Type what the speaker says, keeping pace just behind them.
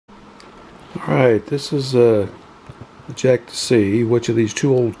Alright, this is a check to see which of these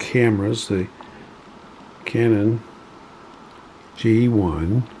two old cameras, the Canon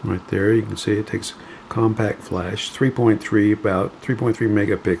G1, right there, you can see it takes compact flash, 3.3, about 3.3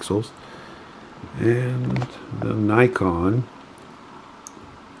 megapixels, and the Nikon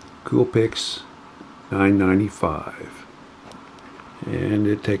Coolpix 995, and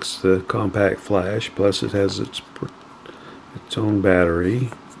it takes the compact flash, plus it has its own battery.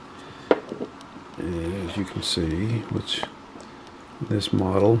 As you can see, which this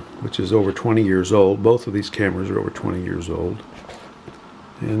model, which is over 20 years old, both of these cameras are over 20 years old,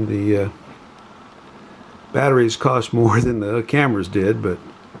 and the batteries cost more than the cameras did, but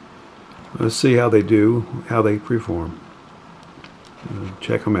let's see how they do, how they perform.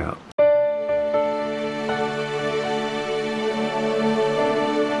 Check them out.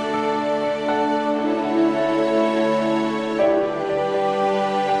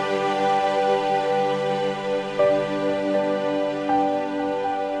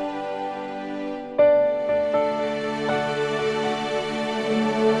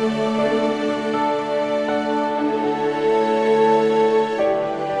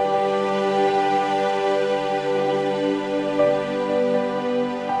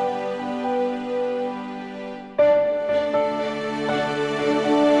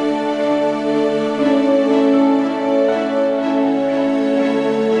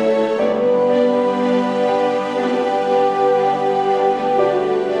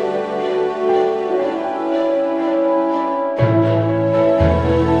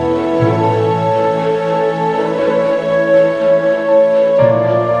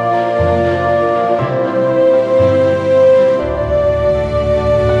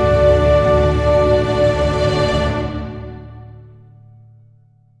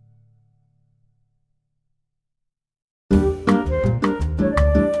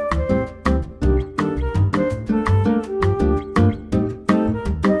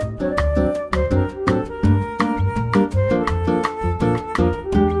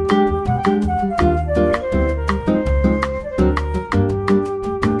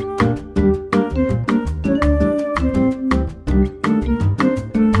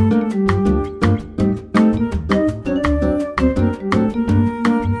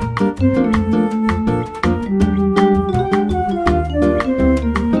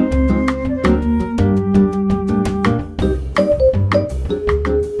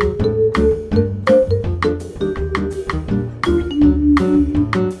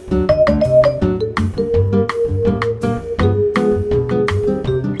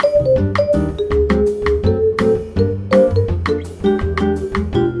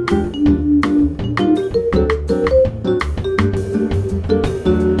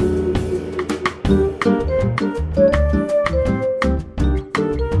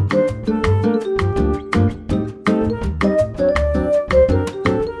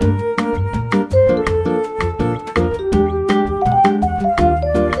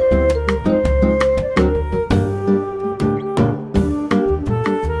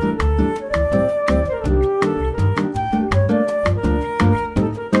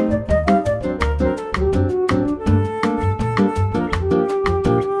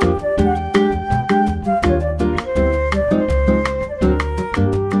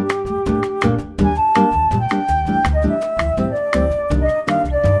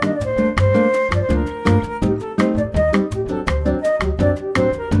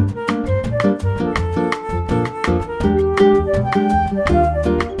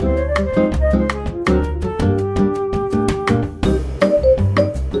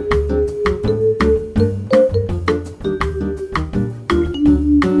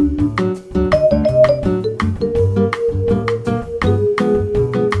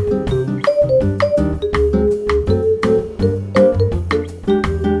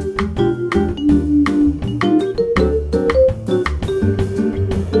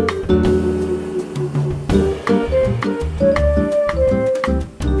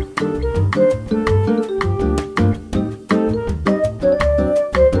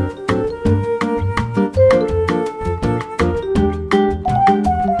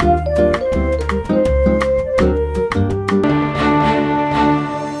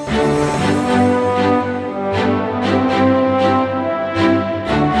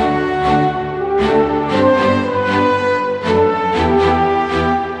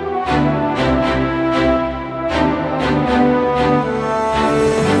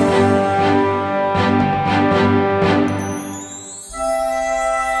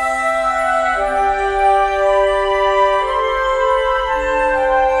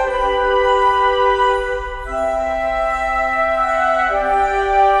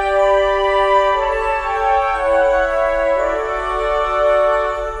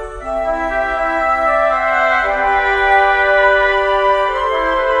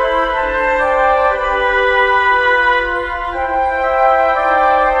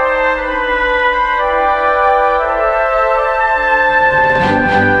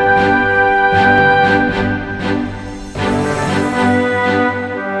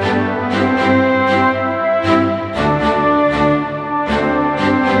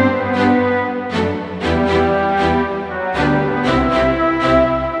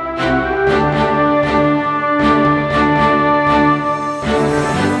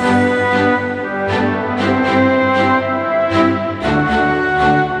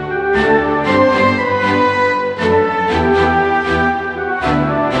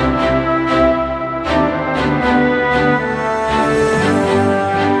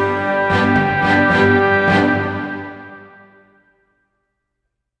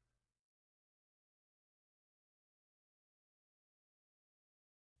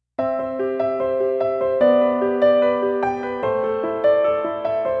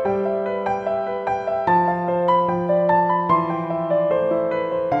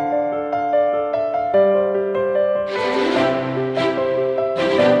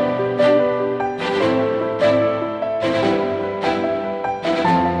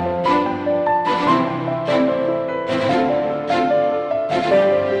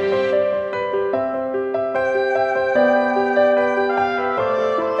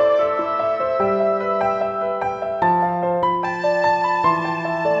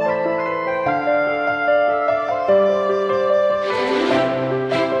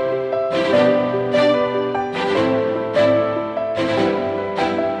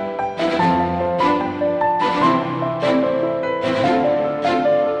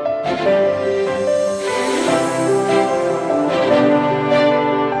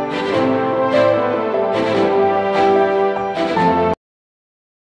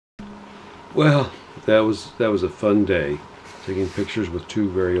 Well, that was a fun day, taking pictures with two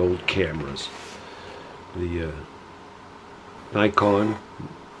very old cameras. The Nikon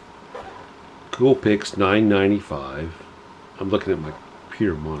Coolpix 995. I'm looking at my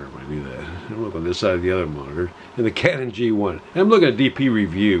computer monitor when I do that. I'm looking on this side of the other monitor. And the Canon G1. And I'm looking at DP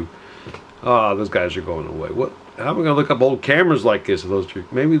review. Ah, those guys are going away. What? How am I going to look up old cameras like this?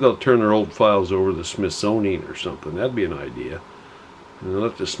 Maybe they'll turn their old files over to the Smithsonian or something. That'd be an idea. And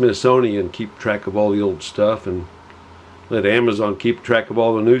let the Smithsonian keep track of all the old stuff, and let Amazon keep track of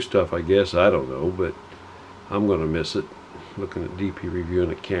all the new stuff, I guess. I don't know, but I'm going to miss it. Looking at DP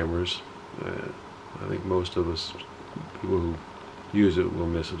reviewing at cameras. I think most of us, people who use it, will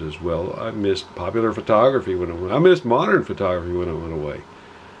miss it as well. I missed popular photography when it went. I missed modern photography when it went away.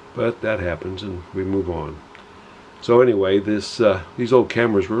 But that happens, and we move on. So anyway, these old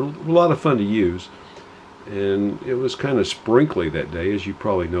cameras were a lot of fun to use, and it was kind of sprinkly that day, as you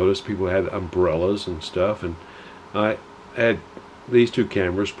probably noticed. People had umbrellas and stuff, and I had these two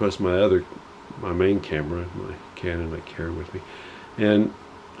cameras plus my main camera, my Canon I carry with me, and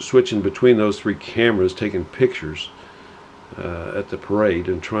switching between those three cameras, taking pictures at the parade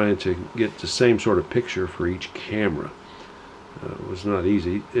and trying to get the same sort of picture for each camera. It was not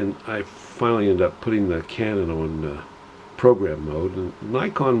easy, and I finally ended up putting the Canon on program mode. And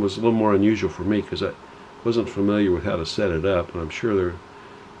Nikon was a little more unusual for me because I wasn't familiar with how to set it up, and I'm sure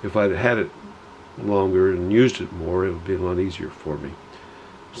if I'd had it longer and used it more, it would be a lot easier for me.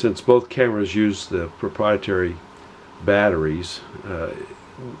 Since both cameras use the proprietary batteries,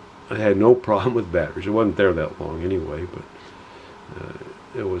 I had no problem with batteries. It wasn't there that long anyway, but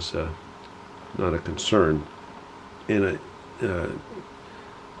it was not a concern. And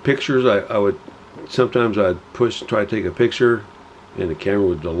pictures, I would sometimes I'd try to take a picture, and the camera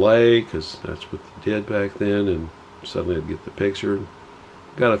would delay because that's what they did back then, and suddenly I'd get the picture.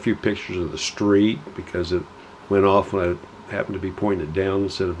 Got a few pictures of the street because it went off when I happened to be pointing it down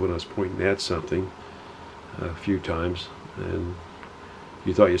instead of when I was pointing at something a few times. And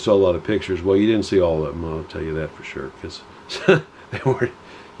you thought you saw a lot of pictures. Well, you didn't see all of them, I'll tell you that for sure, because they weren't.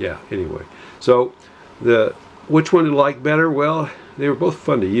 Yeah, anyway. So which one did I like better? Well, they were both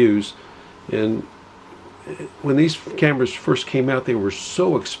fun to use, and when these cameras first came out, they were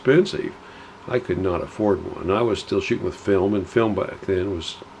so expensive I could not afford one. I was still shooting with film, and film back then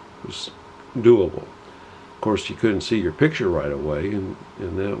was doable. Of course, you couldn't see your picture right away, and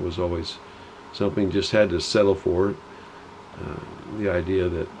that was always something just had to settle for it. The idea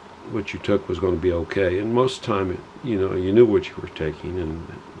that what you took was going to be okay, and most of the time, you knew what you were taking and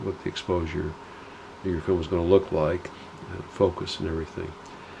what the exposure your film was going to look like, focus and everything.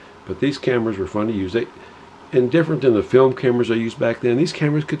 But these cameras were fun to use. And different than the film cameras I used back then, these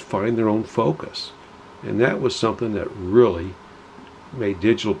cameras could find their own focus, and that was something that really made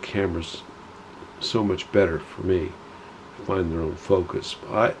digital cameras so much better for me. Find their own focus.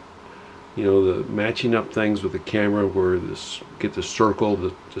 The matching up things with the camera, where get the circle,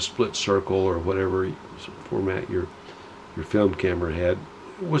 the split circle, or whatever format your film camera had,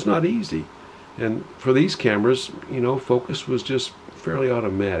 was not easy. And for these cameras, focus was just fairly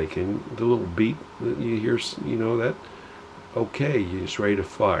automatic, and the little beep that you hear, that okay, you're just ready to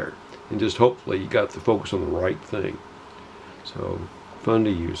fire, and just hopefully you got the focus on the right thing. So fun to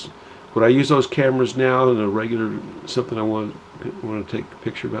use. Would I use those cameras now in a regular something I want to take a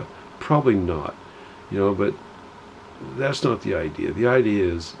picture about? Probably not, but that's not the idea. The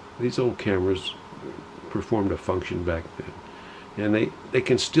idea is these old cameras performed a function back then, and they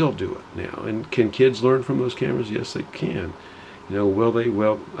can still do it now. And can kids learn from those cameras? Yes, they can. Will they?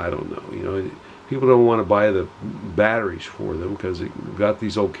 Well, I don't know. People don't want to buy the batteries for them because they've got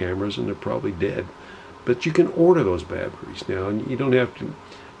these old cameras and they're probably dead. But you can order those batteries now, and you don't have to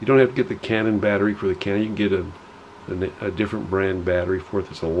get the Canon battery for the Canon. You can get a different brand battery for it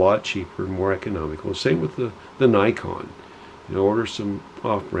that's a lot cheaper and more economical. Same with the Nikon. Order some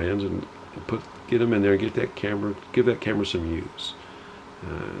off brands and get them in there and give that camera some use.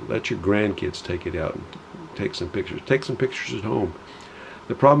 Let your grandkids take it out and take some pictures. Take some pictures at home.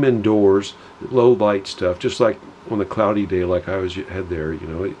 The problem indoors, low light stuff, just like on a cloudy day like I had there,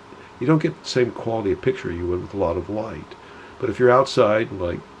 you don't get the same quality of picture you would with a lot of light. But if you're outside,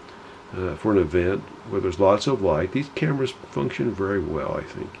 like for an event where there's lots of light, these cameras function very well, I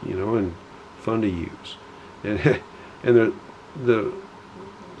think, and fun to use. And the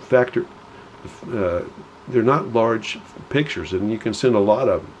factor, they're not large pictures, and you can send a lot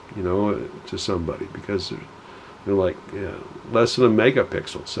of them, to somebody, because they're like less than a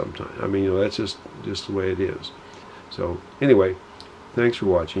megapixel sometimes. I mean, that's just the way it is. So anyway, thanks for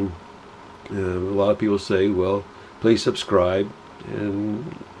watching. A lot of people say, well, please subscribe.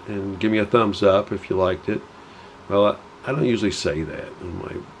 and give me a thumbs up if you liked it. Well, I don't usually say that in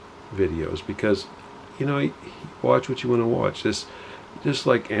my videos because, you know, you watch what you want to watch. Just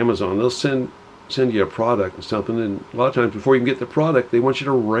like Amazon, they'll send you a product and something, and a lot of times before you can get the product, they want you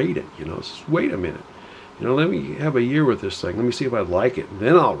to rate it. You know, just wait a minute. You know, let me have a year with this thing. Let me see if I like it, and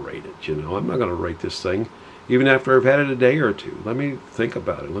then I'll rate it. You know, I'm not going to rate this thing even after I've had it a day or two. Let me think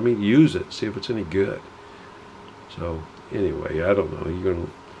about it. Let me use it, see if it's any good. So anyway, I don't know. You're gonna,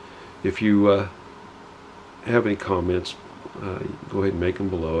 if you have any comments, go ahead and make them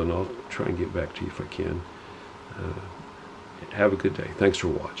below, and I'll try and get back to you if I can. Have a good day. Thanks for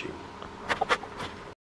watching.